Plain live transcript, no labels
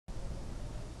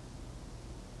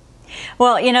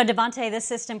Well, Devontae, this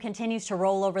system continues to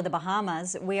roll over the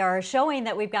Bahamas. We are showing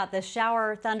that we've got the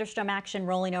shower thunderstorm action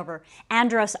rolling over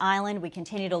Andros Island. We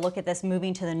continue to look at this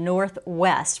moving to the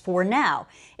northwest for now.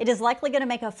 It is likely going to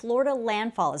make a Florida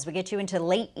landfall as we get you into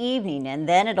late evening, and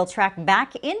then it'll track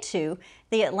back into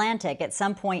the Atlantic at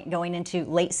some point going into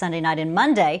late Sunday night and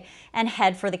Monday and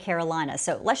head for the Carolinas.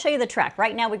 So let's show you the track.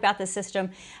 Right now we've got the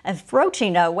system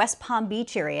approaching West Palm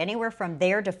Beach area, anywhere from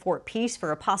there to Fort Pierce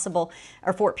for a possible,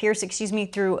 or Fort Pierce, excuse me,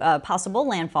 through a possible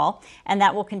landfall. And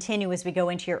that will continue as we go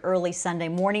into your early Sunday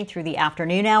morning through the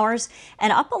afternoon hours.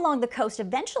 And up along the coast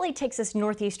eventually takes this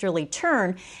northeasterly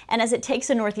turn. And as it takes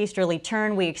a northeasterly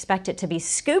turn, we expect it to be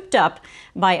scooped up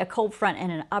by a cold front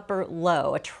and an upper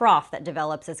low, a trough that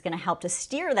develops that's going to help to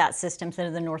steer that system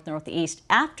into the north-northeast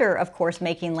after, of course,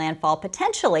 making landfall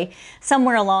potentially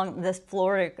somewhere along this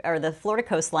the Florida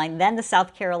coastline, then the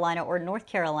South Carolina or North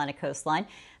Carolina coastline.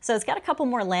 So it's got a couple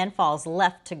more landfalls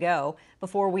left to go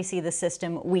before we see the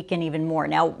system weaken even more.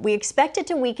 Now, we expect it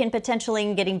to weaken potentially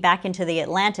in getting back into the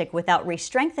Atlantic without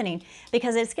re-strengthening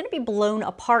because it's going to be blown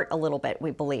apart a little bit,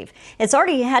 we believe. It's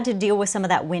already had to deal with some of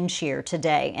that wind shear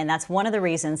today, and that's one of the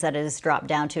reasons that it has dropped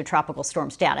down to tropical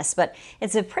storm status. But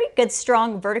it's a pretty good,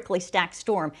 strong, vertically stacked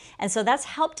storm, and so that's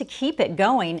helped to keep it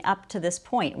going up to this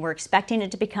point. We're expecting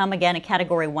it to become, again, a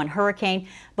Category 1 hurricane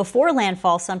before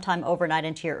landfall sometime overnight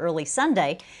into your early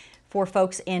Sunday. For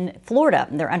folks in Florida,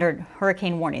 they're under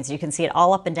hurricane warnings. You can see it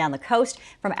all up and down the coast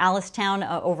from Allentown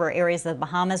over areas of the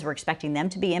Bahamas. We're expecting them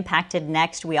to be impacted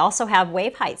next. We also have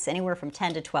wave heights anywhere from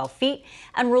 10 to 12 feet.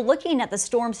 And we're looking at the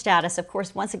storm status. Of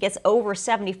course, once it gets over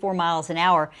 74 miles an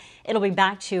hour, it'll be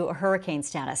back to a hurricane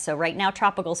status. So right now,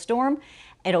 tropical storm.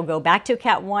 It'll go back to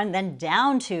Cat 1, then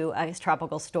down to a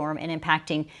tropical storm and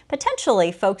impacting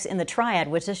potentially folks in the triad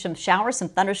with just some showers, some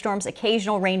thunderstorms,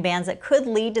 occasional rain bands that could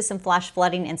lead to some flash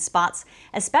flooding in spots,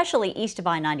 especially east of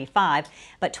I-95.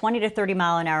 But 20 to 30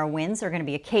 mile an hour winds are going to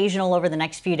be occasional over the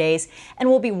next few days, and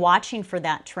we'll be watching for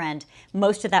that trend.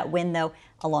 Most of that wind, though,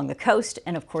 along the coast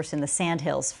and, of course, in the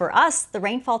sandhills. For us, the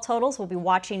rainfall totals, we'll be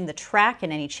watching the track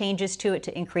and any changes to it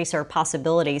to increase our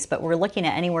possibilities, but we're looking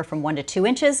at anywhere from 1 to 2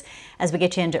 inches as we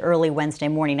get you into early Wednesday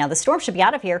morning. Now, the storm should be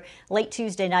out of here late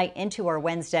Tuesday night into our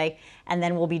Wednesday, and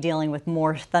then we'll be dealing with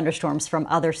more thunderstorms from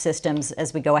other systems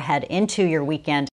as we go ahead into your weekend.